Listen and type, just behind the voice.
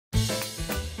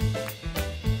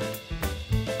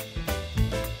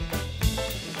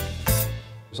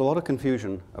a lot of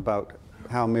confusion about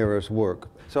how mirrors work.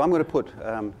 So I'm going to put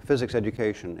physics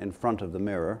education in front of the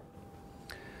mirror.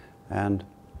 And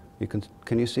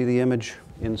can you see the image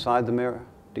inside the mirror,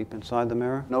 deep inside the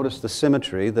mirror? Notice the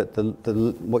symmetry that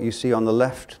what you see on the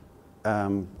left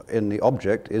in the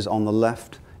object is on the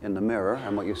left in the mirror,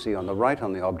 and what you see on the right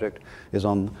on the object is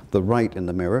on the right in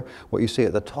the mirror. What you see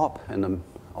at the top in the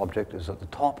object is at the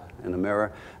top in the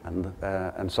mirror,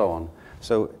 and so on.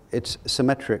 So it's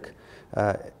symmetric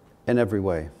in every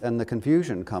way. And the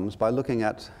confusion comes by looking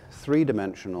at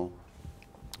three-dimensional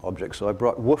objects. So I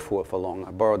brought Woof Woof along.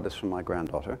 I borrowed this from my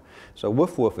granddaughter. So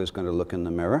Woof Woof is going to look in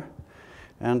the mirror,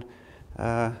 and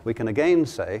we can again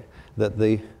say that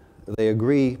they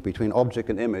agree between object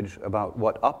and image about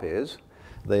what up is.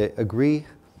 They agree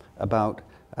about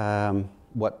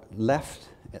what left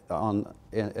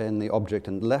in the object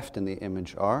and left in the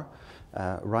image are,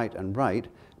 right and right,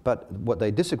 but what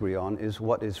they disagree on is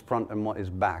what is front and what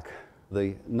is back.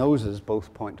 The noses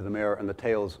both point to the mirror and the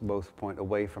tails both point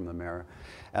away from the mirror.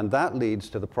 And that leads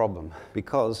to the problem,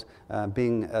 because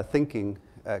being thinking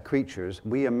creatures,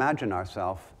 we imagine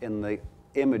ourselves in the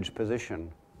image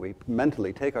position. We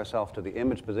mentally take ourselves to the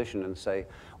image position and say,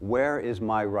 where is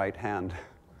my right hand?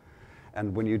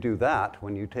 And when you do that,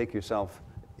 when you take yourself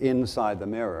inside the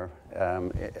mirror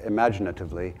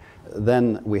imaginatively,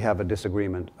 then we have a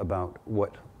disagreement about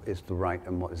what is the right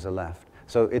and what is the left.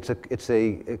 So it's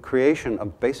a creation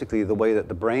of basically the way that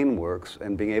the brain works,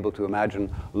 and being able to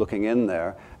imagine looking in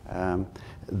there.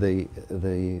 The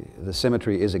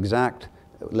symmetry is exact.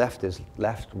 Left is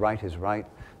left, right is right.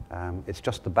 It's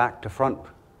just the back to front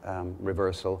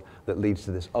reversal that leads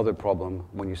to this other problem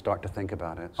when you start to think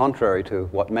about it. Contrary to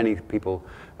what many people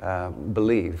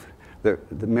believe,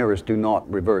 the mirrors do not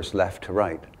reverse left to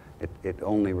right. It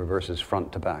only reverses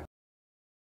front to back.